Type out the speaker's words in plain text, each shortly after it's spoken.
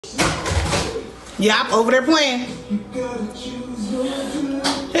Yup, over there playing.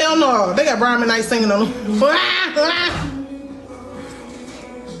 Hell no, they got Brian McKnight singing on them.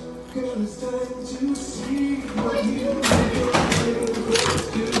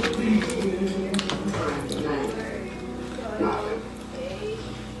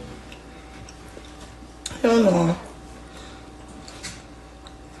 Hell no.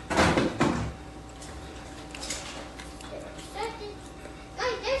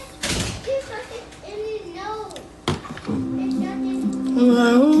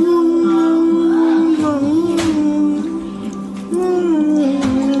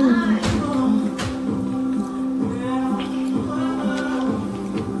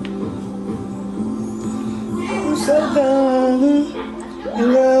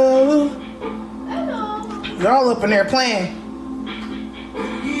 Y'all up in there playing.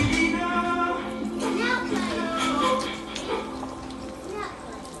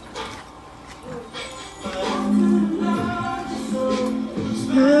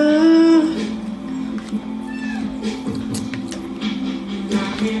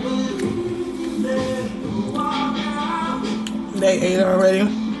 They ate already.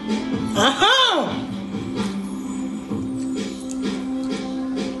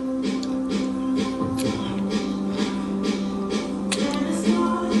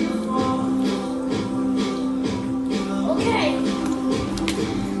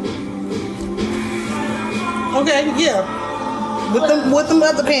 Okay, yeah. With them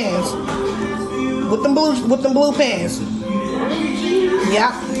other pants. With them blue pants.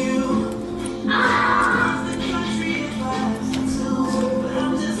 Yeah.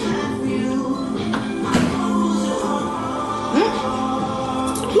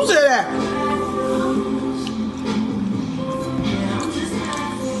 Who said that?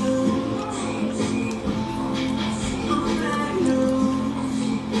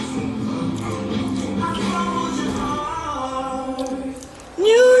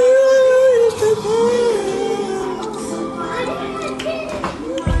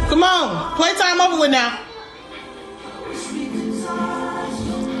 Come on, playtime over with now.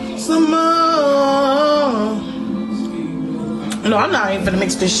 Some more. No, I'm not even finna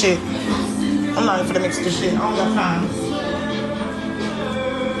mix this shit. I'm not even finna mix this shit. I don't got time.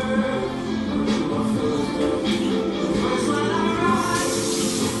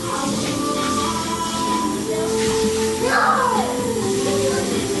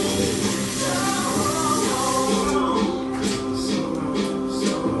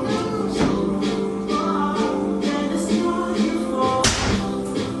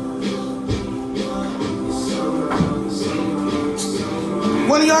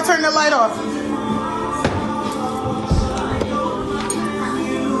 When do y'all turn the light off?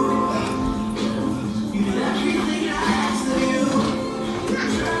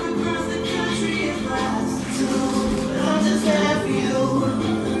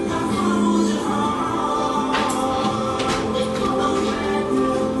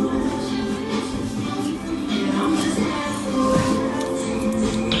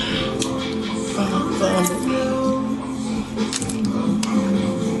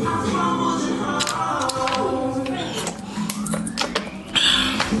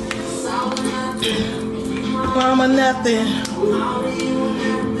 Mama, nothing.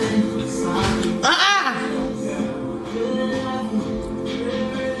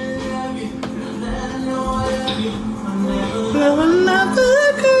 Another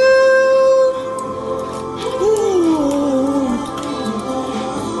girl. Ooh.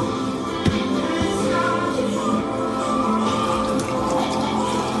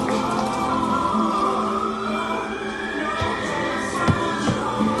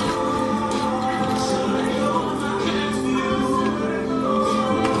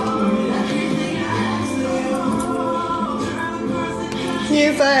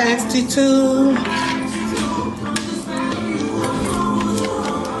 If I asked you to.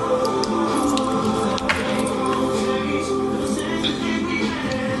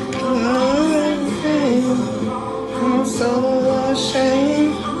 I'm so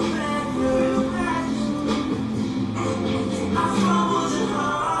ashamed.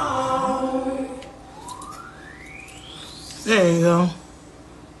 There you go.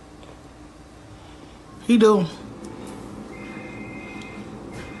 He do.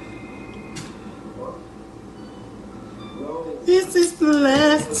 This is the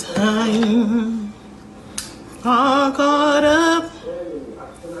last time. All caught up.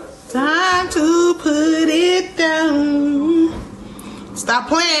 Time to put it down. Stop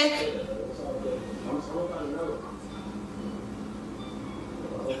playing.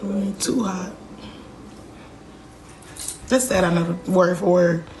 Too hot. That's that I know the word for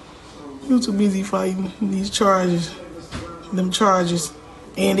word. You too busy fighting these charges. Them charges.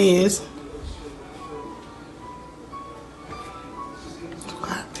 And is.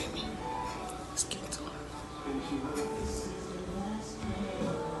 God, baby. Let's get to it.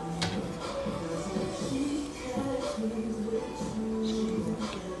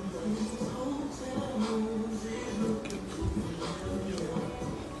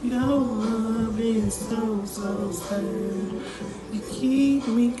 Your love is so sad. You keep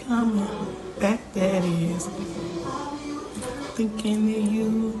me coming back, that is. Thinking of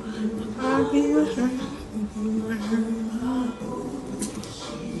you, I'll be with her.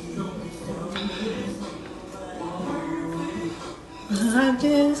 But I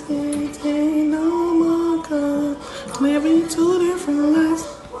just can't take no more, 'cause living two different lives.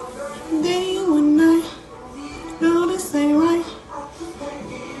 Day and night, no, this ain't right.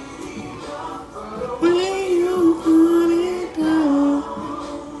 When you put it down.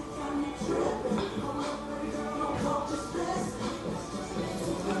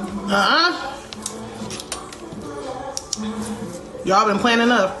 Y'all been playing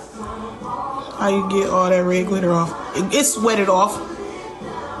enough. How you get all that red glitter off? It sweated off.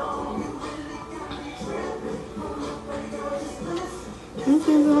 This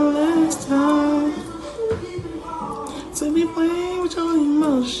is the last time to be playing with your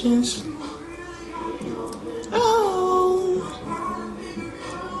emotions. Oh,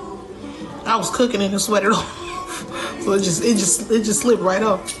 I was cooking and it sweated off, so it just slipped right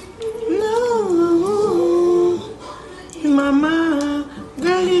off. No, in my mind,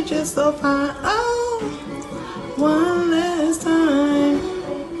 girl, you just so fine. Oh, one last time.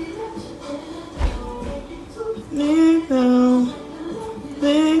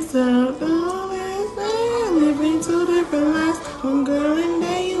 Next up, living two different lives. One girl and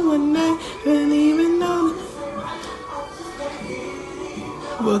day, you and I, didn't even know.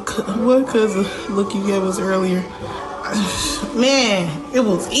 What cause of look you gave us earlier? Man, it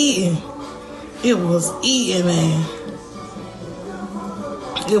was eating. It was eating, man.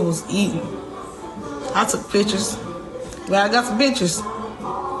 It was eating. I took pictures. Well, I got some pictures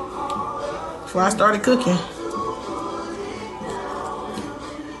before I started cooking.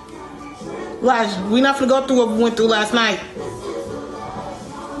 Elijah, we not gonna go through what we went through last night.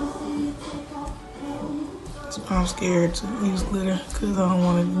 So I'm scared to use glitter because I don't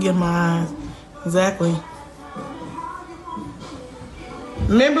want to get my eyes. Exactly.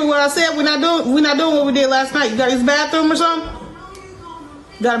 Remember what I said? We're not doing what we did last night. You got to use the bathroom or something?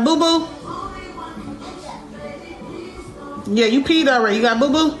 You got a boo-boo? Yeah, you peed already. You got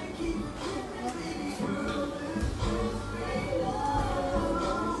boo-boo?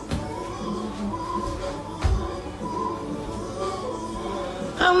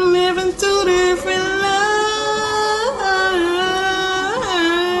 I'm living two different lives.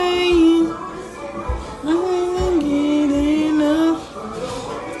 I can't get enough.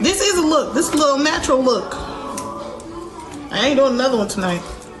 This is a look. This is a little natural look. I ain't doing another one tonight.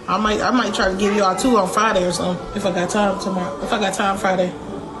 I might try to give y'all two on Friday or something if I got time tomorrow. If I got time Friday.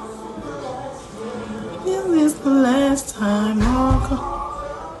 This is the last time I'll come.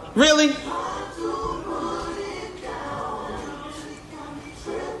 Really?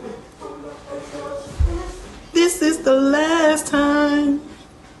 This is the last time.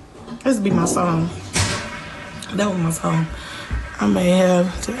 This be my song. That was my song. I may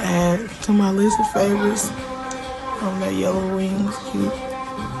have to add to my list of favorites on that yellow wings. Cute.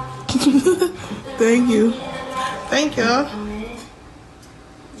 Thank you. Thank y'all. I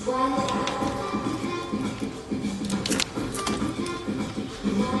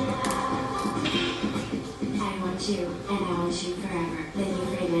want you, and I want you forever. The new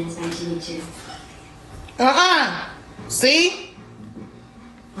fragrance by Jimmy Choo. See?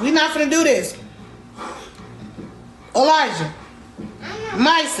 We not finna do this. Elijah.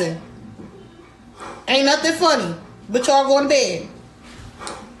 Myson. Ain't nothing funny. But y'all going to bed.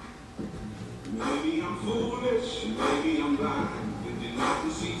 Maybe I'm foolish, maybe I'm blind. Did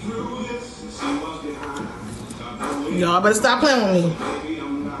not see through this, see what's behind. Y'all better stop playing with me. Maybe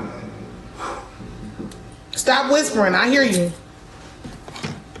I'm lying. Stop whispering. I hear you.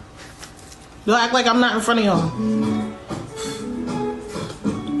 Don't act like I'm not in front of y'all.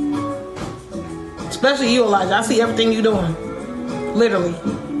 Especially you, Elijah. I see everything you doing. Literally.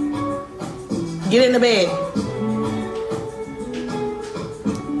 Get in the bed.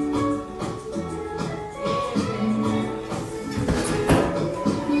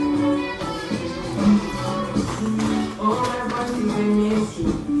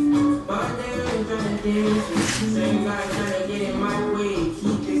 Same guy trying to get in my way.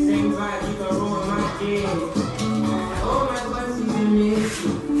 Keep the same vibe, keep a roll in my day. All my buses are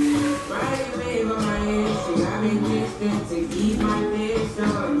missing.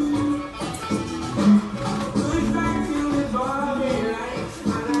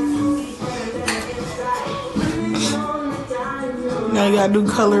 Now you gotta do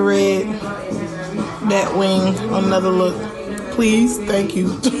color red. That wing, another look. Please, thank you.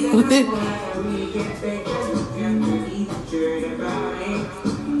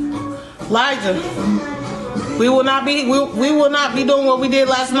 Elijah, we will not be doing what we did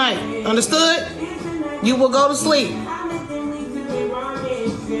last night. Understood? You will go to sleep.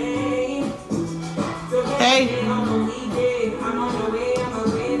 Hey.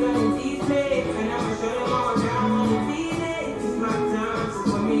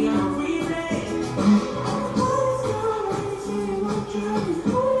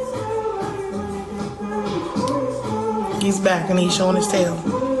 He's back and he's showing his tail.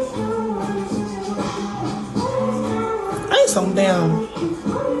 I need some damn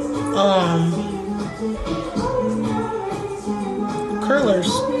curlers.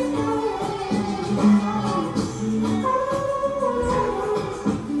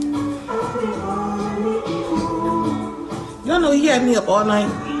 Y'all know he had me up all night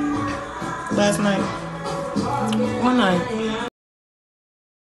last night. One night.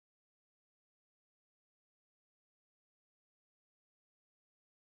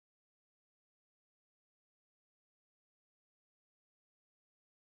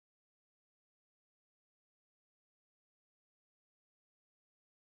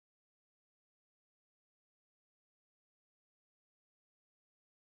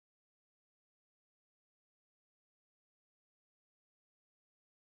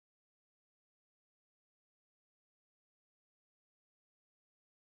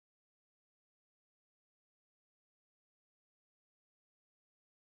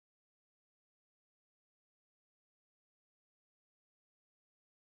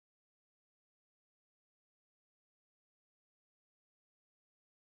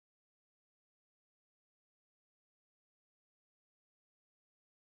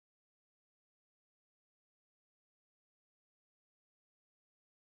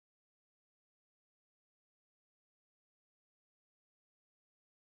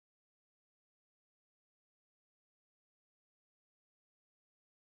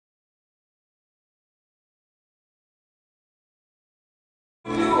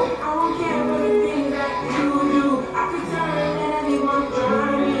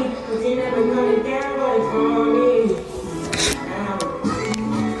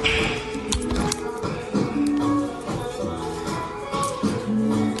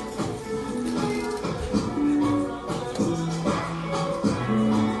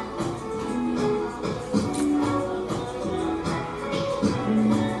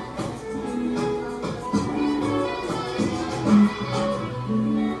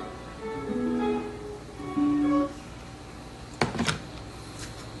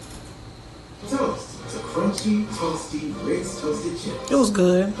 Crunchy, toasty, Ritz toasted chips. It was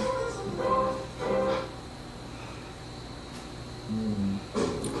good.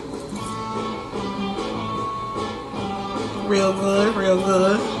 Real good, real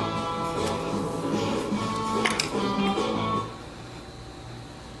good.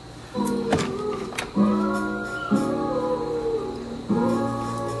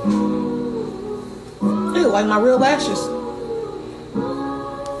 They look like my real lashes.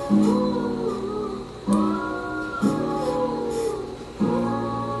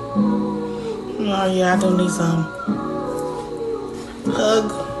 Oh yeah, I do need some.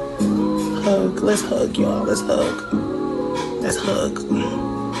 Hug. Hug. Let's hug, y'all. Let's hug. Let's hug.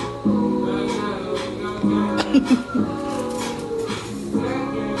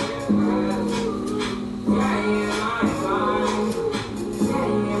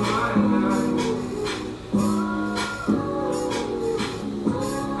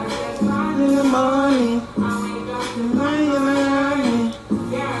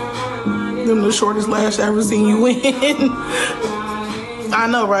 Them the shortest lash I ever seen you in. I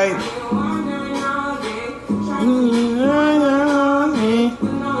know, right?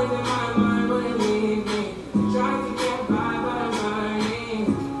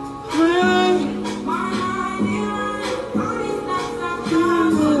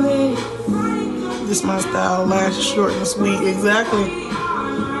 This my style, lash short and sweet. Exactly.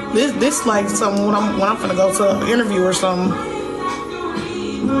 This like something when I'm gonna go to an interview or something.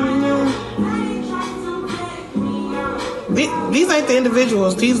 These ain't the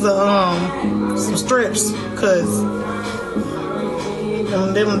individuals. These are some strips, cause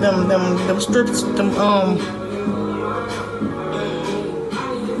them strips.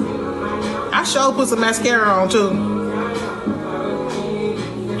 I sure put some mascara on too.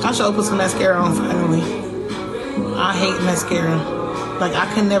 I sure put some mascara on finally. I hate mascara. Like I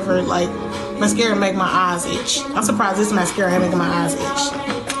can never like mascara make my eyes itch. I'm surprised this mascara ain't making my eyes itch.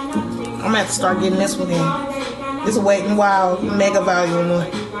 I'm gonna have to start getting this one in. It's a Wet n Wild Mega Volume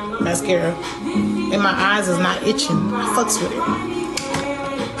mascara. And my eyes is not itching. I fucks with it.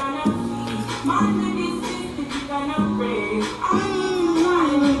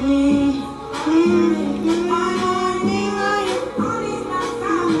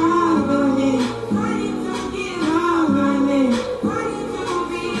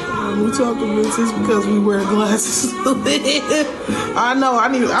 We talking about this because we wear glasses. I know.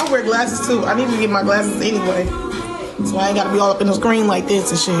 I wear glasses too. I need to get my glasses anyway, so I ain't gotta be all up in the screen like this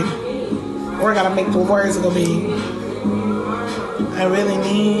and shit. Or I gotta make the words go big. I really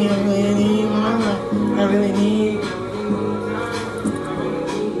need.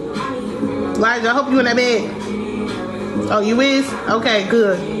 Elijah, I hope you in that bed. Oh, you is? Okay,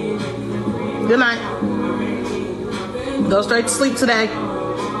 good. Good night. Go straight to sleep today.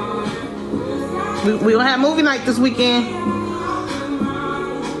 We gonna have movie night this weekend.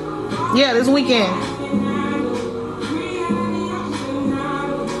 Yeah, this weekend.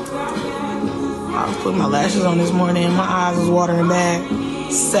 I was putting my lashes on this morning and my eyes was watering bad.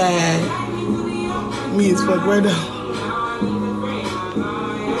 Sad. Me as fuck right now.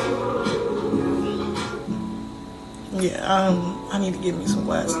 Yeah, I need to get me some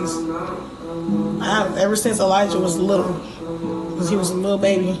glasses. I have ever since Elijah was little. Because he was a little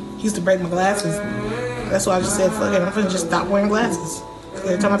baby, he used to break my glasses. That's why I just said, fuck it, I'm finna just stop wearing glasses. Because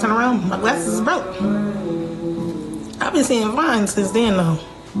every time I turn around, my glasses is broke. I've been seeing fine since then though.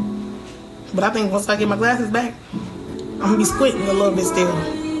 But I think once I get my glasses back, I'm gonna be squinting a little bit still.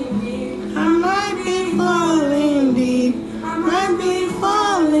 I might be falling deep. I might be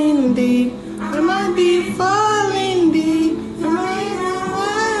falling deep. I might be falling deep. I might be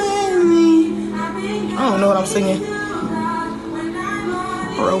falling deep. I don't know what I'm singing.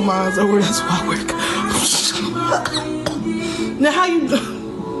 Mine's over, that's why I work. Now how you?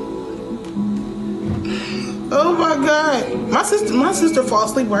 Oh my god, my sister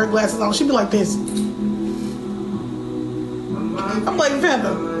falls asleep with her glasses on. She be like this. I'm like,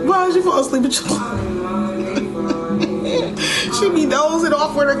 Pepper, why did you fall asleep with your? She be dozing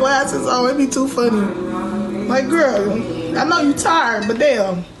off with her glasses on. It be too funny. Like, girl, I know you tired, but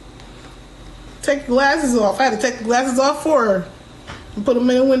damn, take your glasses off. I had to take the glasses off for her. And put them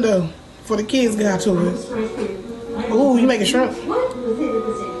in the window before the kids got to it. Ooh, you making shrimp? Free, 2,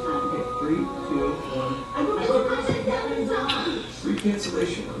 1. Free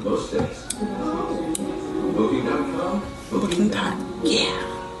cancellation on most days. Booking.com. Booking.com. Yeah.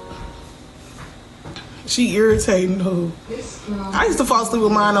 She irritating though. I used to fall asleep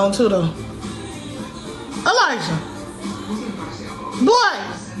with mine on too though. Elijah. Boy.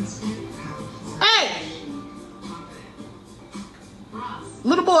 Hey.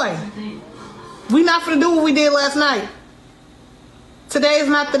 Little boy, we not finna do what we did last night. Today is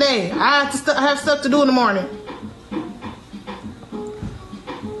not the day. I have to have stuff to do in the morning.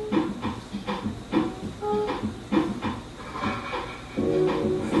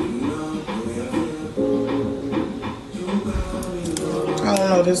 I don't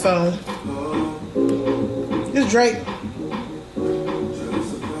know this song. It's Drake.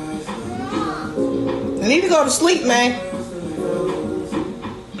 I need to go to sleep, man.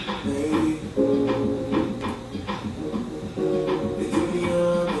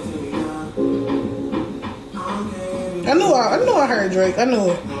 I knew I heard Drake. I knew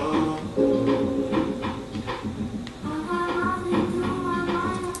it.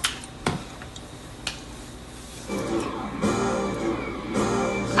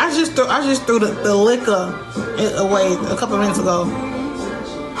 I just threw the liquor away a couple minutes ago. No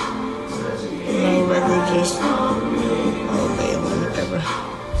regular, just Old Bay lemon pepper.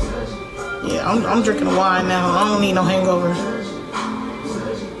 Yeah, I'm drinking wine now. I don't need no hangover.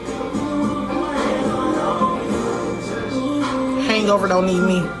 Hangover don't need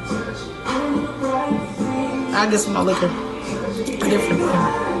me. I get some more liquor. Different.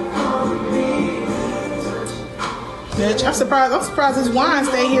 Bitch, I'm surprised this wine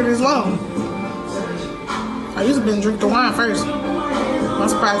stayed here this long. I used to been drink the wine first. I'm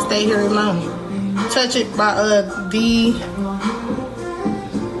surprised it stayed here this long. Touch It by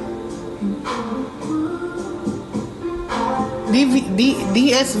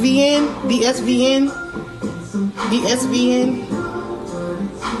DSVN.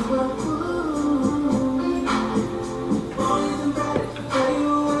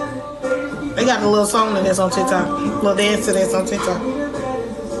 They got a little song that's on TikTok. A little dance to that's on TikTok.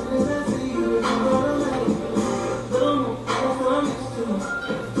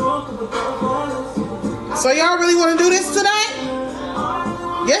 So y'all really want to do this tonight?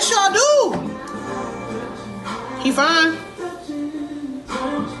 Yes, y'all do. He fine.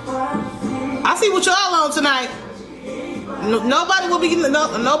 I see what y'all on tonight. Nobody will be getting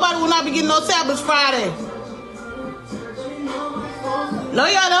nobody will not be getting no tablets Friday. No,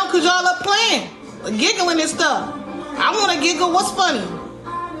 y'all don't, cause y'all up playing, giggling and stuff. I want to giggle. What's funny?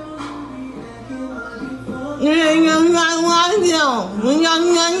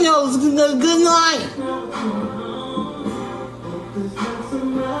 Good night.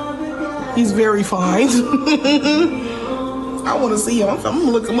 He's very fine. I want to see him. I'm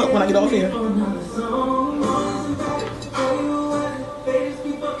gonna look him up when I get off here. I'm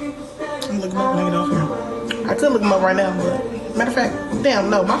gonna look him up when I get off here. I could look him up right now, but matter of fact, damn,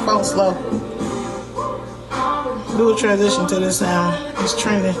 no, my phone's slow. Do a transition to this sound. It's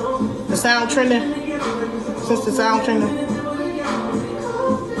trending. The sound trending. Since the sound trending.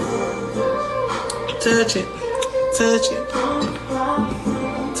 Touch it. Touch it.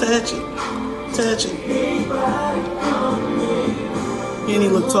 Touch it. Touch it. And he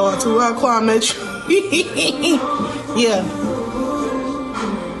looked tall too. I'll climb that tree. Yeah.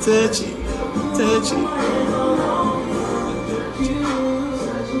 Touch it. Touch it.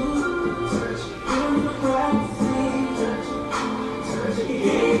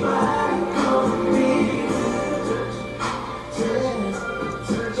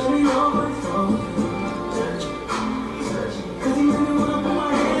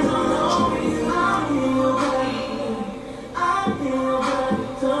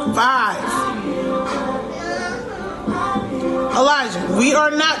 5. Elijah, we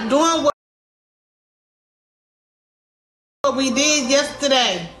are not doing what we did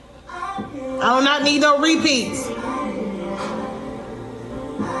yesterday. I do not need no repeats.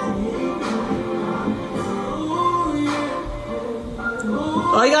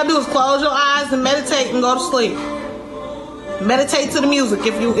 All you gotta do is close your eyes and meditate and go to sleep. Meditate to the music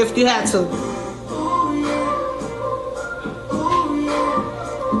if you had to.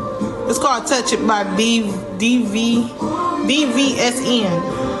 It's called Touch It by DVSN.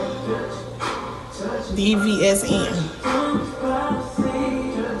 DVSN.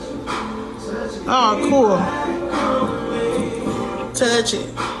 Oh, cool. Touch it.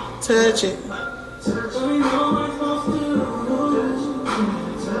 Touch it.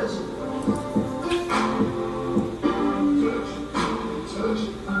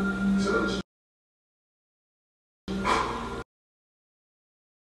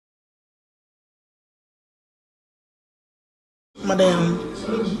 My damn,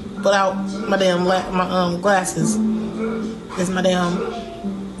 without my damn glasses. It's my damn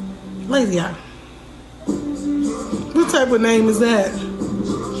lazy eye. What type of name is that?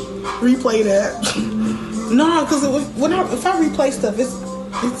 Replay that. No, because if I replay stuff, it's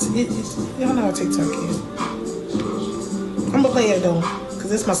y'all know how TikTok is. I'm gonna play it though,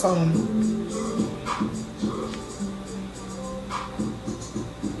 because it's my song.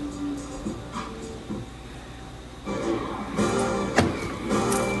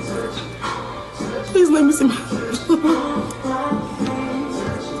 Please let me see my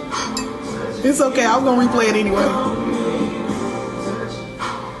It's okay, I was gonna replay it anyway.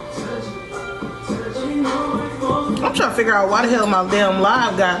 I'm trying to figure out why the hell my damn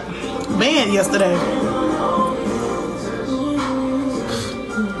live got banned yesterday.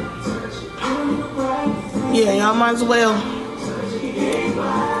 Yeah, y'all might as well.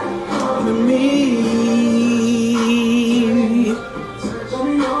 Me.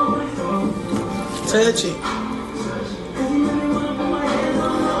 Touch it.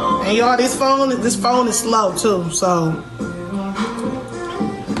 And y'all, this phone is slow too, so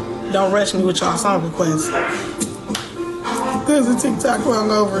don't rush me with y'all song requests. There's a TikTok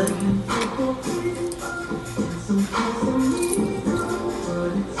wrong over it.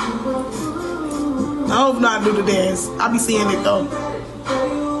 I hope not do the dance. I'll be seeing it though.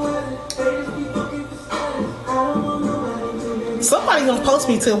 Somebody gonna post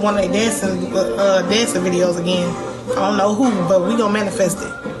me to one of their dancing videos again. I don't know who, but we gonna manifest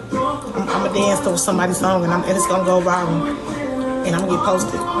it. I'm gonna dance to somebody's song and it's gonna go viral. And I'm gonna get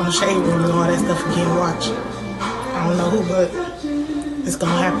posted on the Shade Room and all that stuff again. Watch. I don't know who, but it's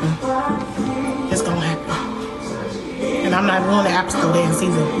gonna happen. It's gonna happen. And I'm not doing the App Store dance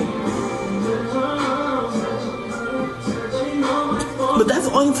either. But that's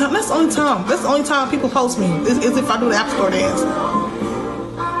the only time. That's the only time people post me is if I do the App Store dance.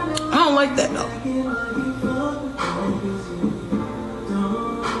 I don't like that though.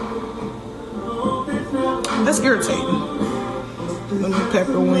 That's irritating. Lemon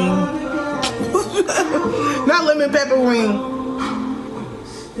pepper wing. Not lemon pepper wing.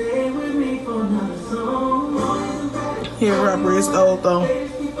 Here, rapper is old though.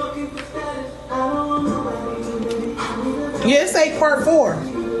 Yeah, it say part 4.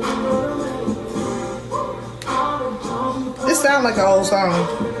 sound like an old song.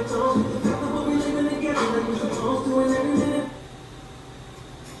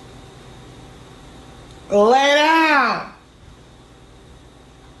 Lay down.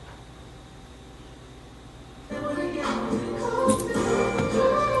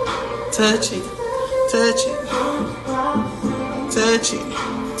 Touch it, touch it, touch it,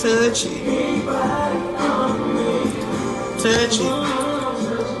 touch it, touch it.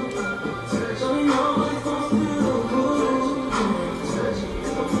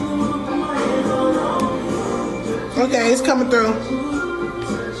 Okay, it's coming through.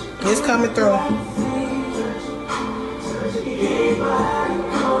 It's coming through.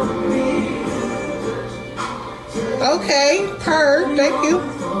 Okay, purr, thank you.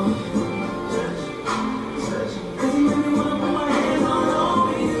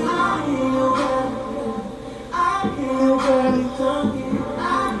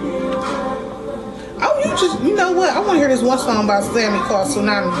 Oh, you know what? I want to hear this one song by Sammy called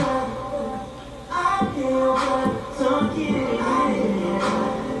Tsunami.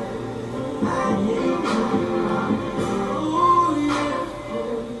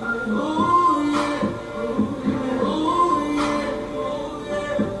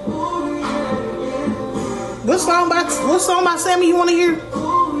 What song by Sammy you want to hear?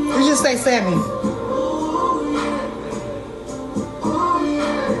 Or just say Sammy?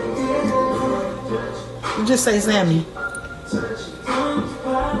 You just say Sammy.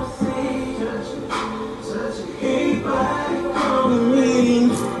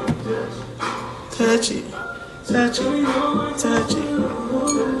 Touch it, touch it, touch it.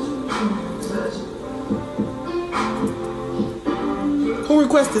 Who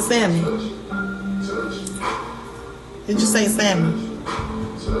requested Sammy? Did you say Sammy?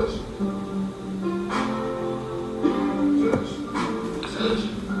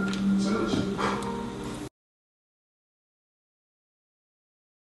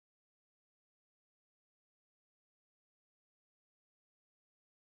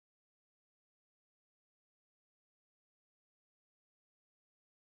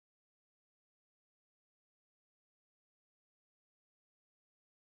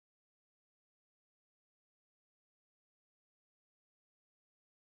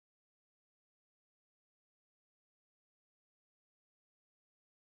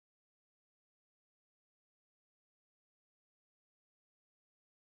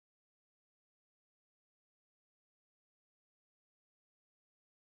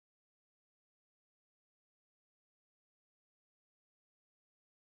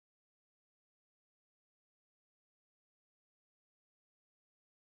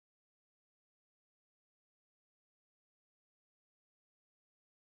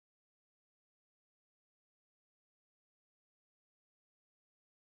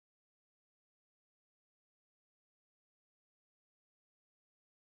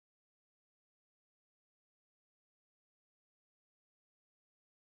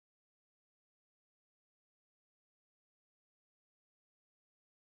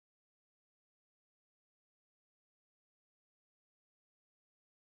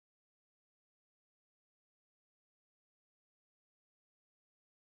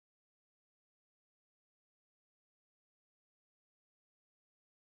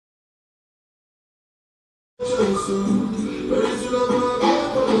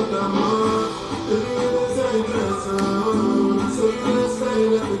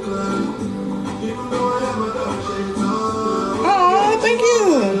 Oh, thank you.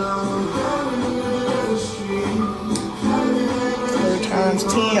 4 times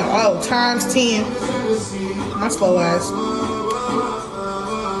 10. Oh, times 10. My slow ass.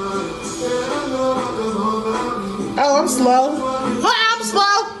 Oh, I'm slow. Oh, I'm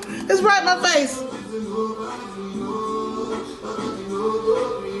slow. It's right in my face.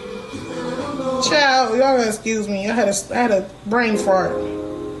 Child, y'all gotta excuse me. I had a brain fart.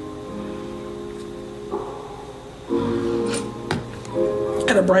 I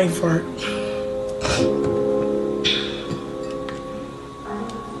had a brain fart.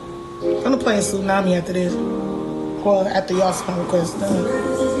 I'm gonna play Tsunami after this. Well, after y'all song request done.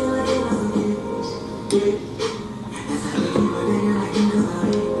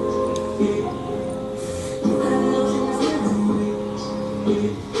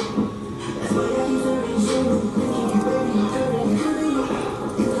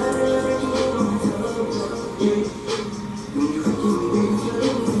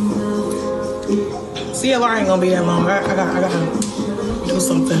 CLR ain't gonna be that long. I gotta do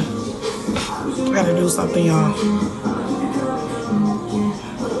something. I gotta do something, y'all.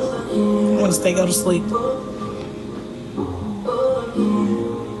 I wanna go to sleep.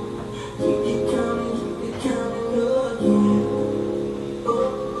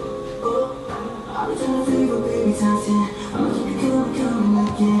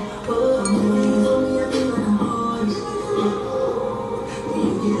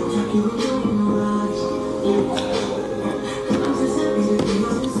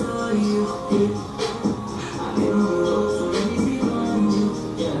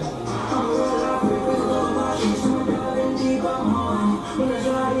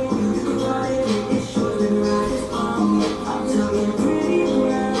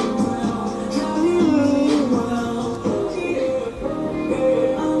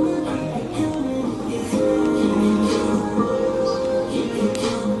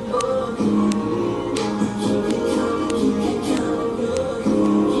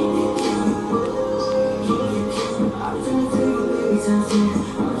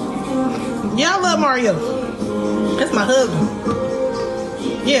 love Mario. That's my husband.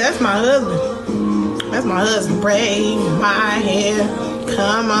 Yeah, that's my husband. That's my husband. Braid my hair.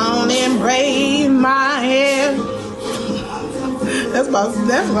 Come on and braid my hair. That's my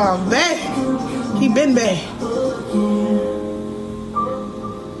bad. He been bad.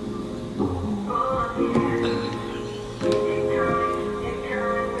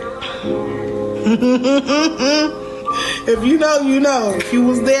 If you know, you know. If you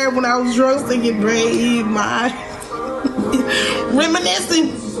was there when I was drunk singing braid my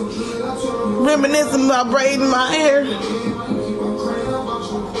reminiscing about braiding my hair.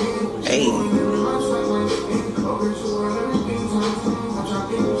 Hey.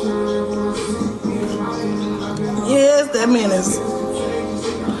 Yes, that man is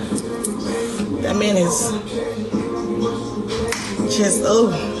just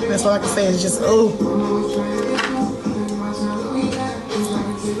that's all I can say is just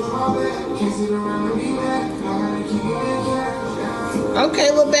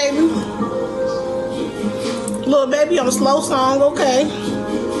Okay, little baby on a slow song, okay.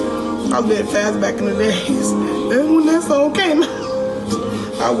 I did fast back in the days. That's when that song came out.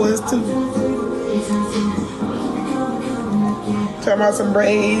 I was too. Talking about some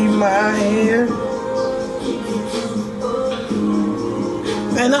braid my hair.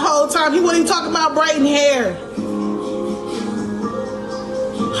 And the whole time he wasn't even talking about braiding hair.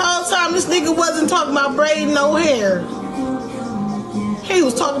 Whole time this nigga wasn't talking about braiding no hair. He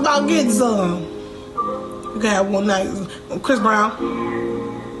was talking about getting some. You can have one night. Chris Brown.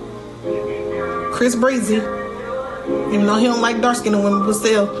 Chris Breezy. Even though he don't like dark skinned women, but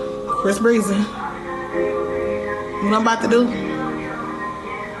still, Chris Breezy. What I'm about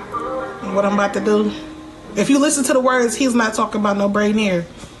to do. If you listen to the words, he's not talking about no braiding hair.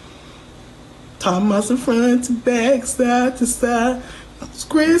 Talking about some front to back, side to side,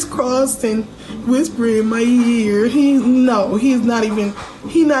 crisscrossed and whispering in my ear. He's not even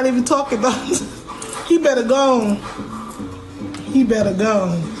talking about. He better go on.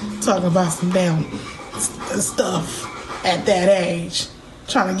 Talking about some damn stuff at that age.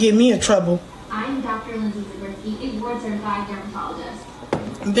 Trying to get me in trouble. I'm Dr. Lindsay Zabriskie, a board-certified dermatologist.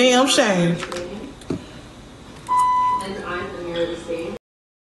 Damn shame. And I'm Amira the State.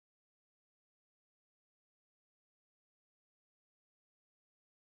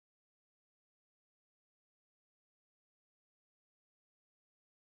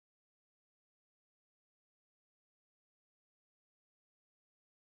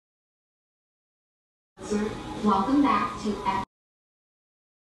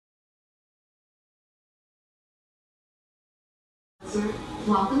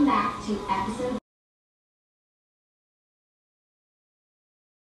 Welcome back to episode.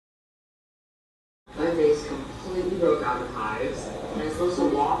 My face completely broke out in hives, and I'm supposed to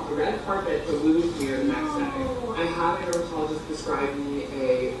walk the red carpet to lose hair the next day. I had a dermatologist prescribe me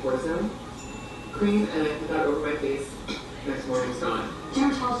a cortisone cream, and I put that over my face. Next morning, it's gone.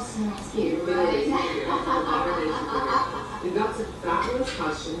 Dermatologist in rescue. We've got some fabulous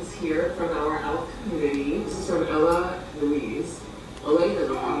questions here from our elf community. This is from Elena Louise. Hi,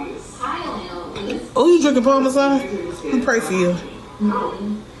 Elena Louise. Oh, you drinking Parmesan? We pray for you. Help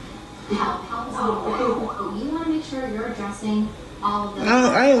is all right. But you want to make sure you're addressing all of the.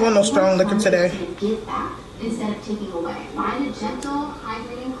 I ain't want no strong liquor today. Give back instead of taking away. Find a gentle,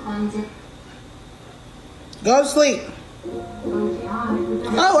 hydrating cleanser. Go to sleep.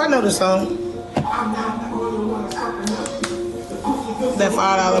 Oh, I know the song. That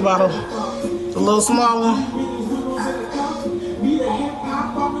 $5 bottle. The little small one.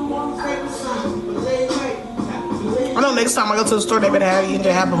 I know next time I go to the store, they better have you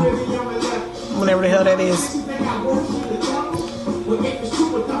to have them. Whenever the hell that is.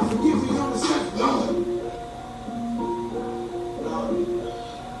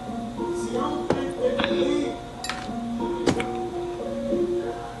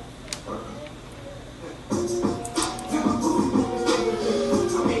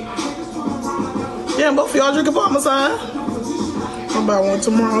 Yeah, both of y'all drinking Parmesan. I'll buy one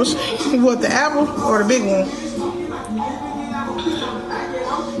tomorrow. What, the apple or the big one?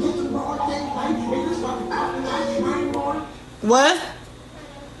 What?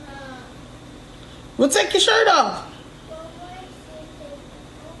 Well, take your shirt off.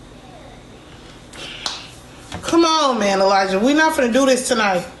 Come on, man, Elijah. We're not finna do this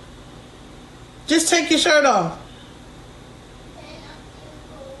tonight. Just take your shirt off.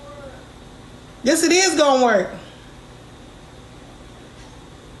 Yes, it is gonna work.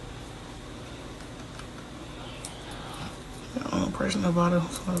 Personal bottle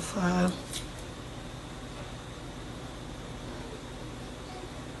for 5.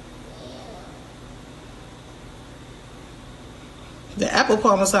 The apple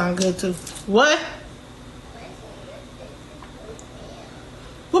parmesan good too. What?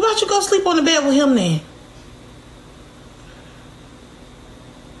 What about you go sleep on the bed with him then?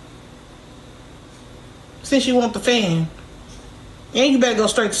 Since you want the fan. And you better go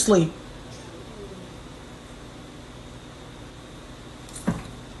straight to sleep.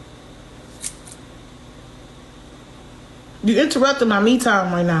 You interrupting my me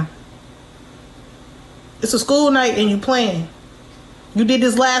time right now. It's a school night and you playing. You did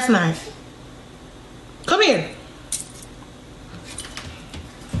this last night. Come here.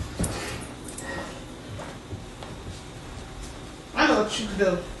 I know what you can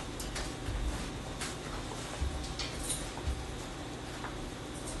do.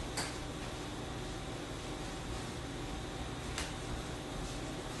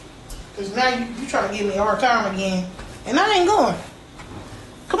 Because now you trying to give me a hard time again. And I ain't going.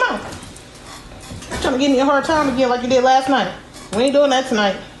 Come on. You're trying to give me a hard time again like you did last night. We ain't doing that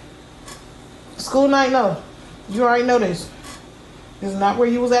tonight. School night, no. You already know this. This is not where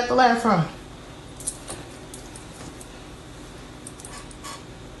you was at the last time.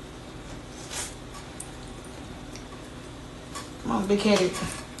 Come on, big-headed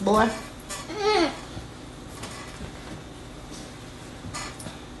boy.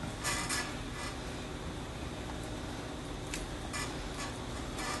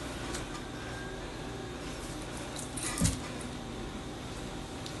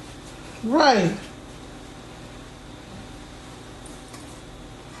 Right.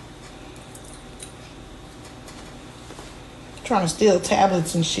 Trying to steal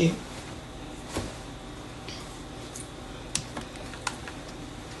tablets and shit.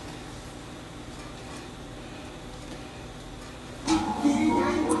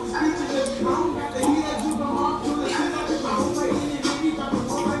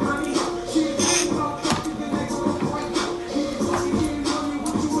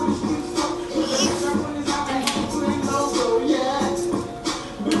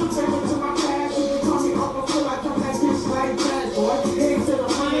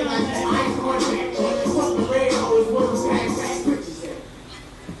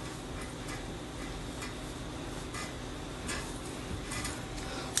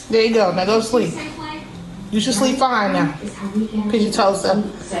 There you go. Now go to sleep. You should sleep fine now. Put your toes up.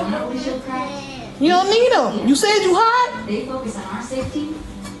 You don't need them. You said you hot. They focus on our safety,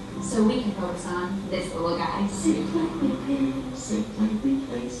 so we can focus on this little guy.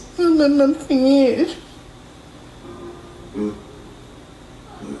 Nothing.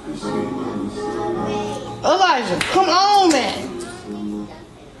 Elijah, come on, man.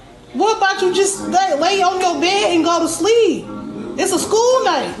 What about you just lay on your bed and go to sleep? It's a school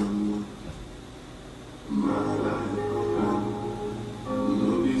night.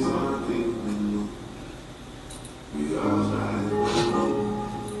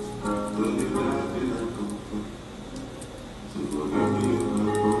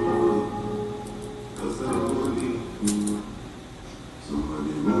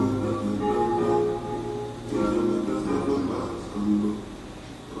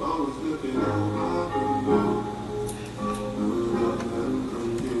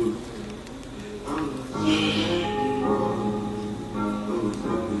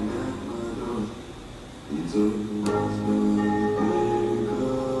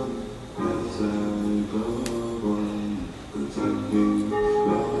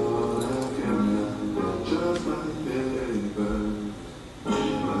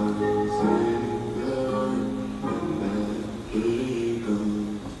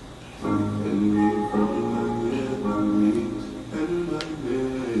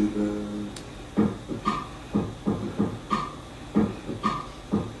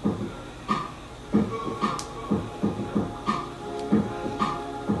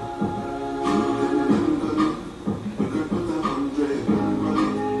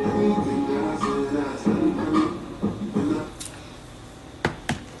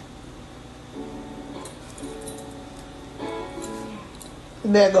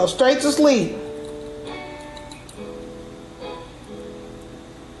 Then go straight to sleep.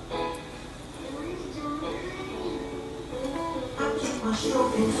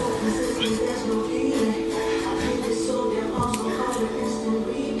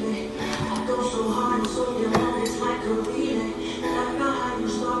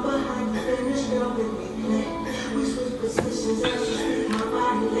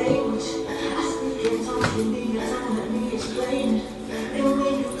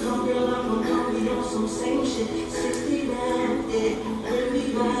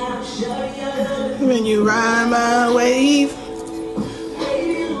 When you ride my wave,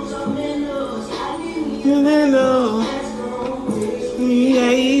 you know,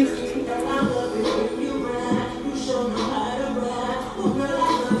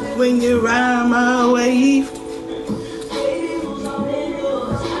 when you ride my wave.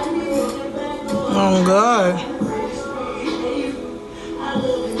 Oh God.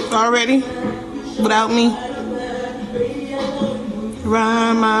 Already? Without me?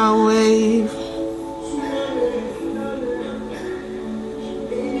 Ride my wave.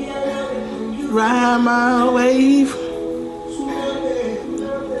 Ride my wave.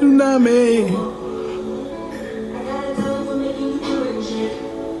 Not me.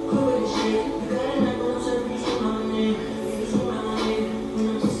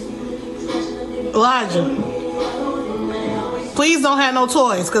 Elijah, please don't have no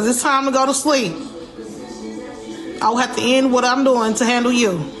toys because it's time to go to sleep. I'll have to end what I'm doing to handle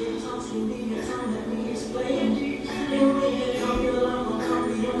you.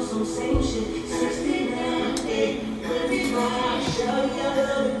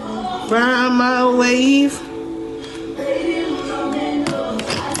 Ride my wave.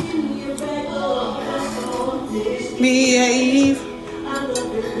 Behave.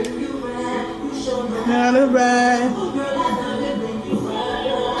 Not a ride.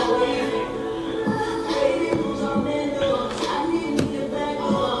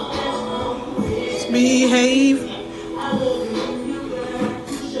 Behave.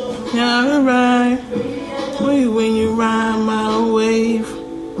 Not a ride. When you ride my wave.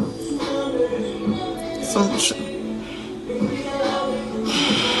 Some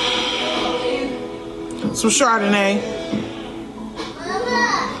Chardonnay.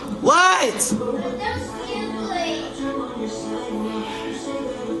 What?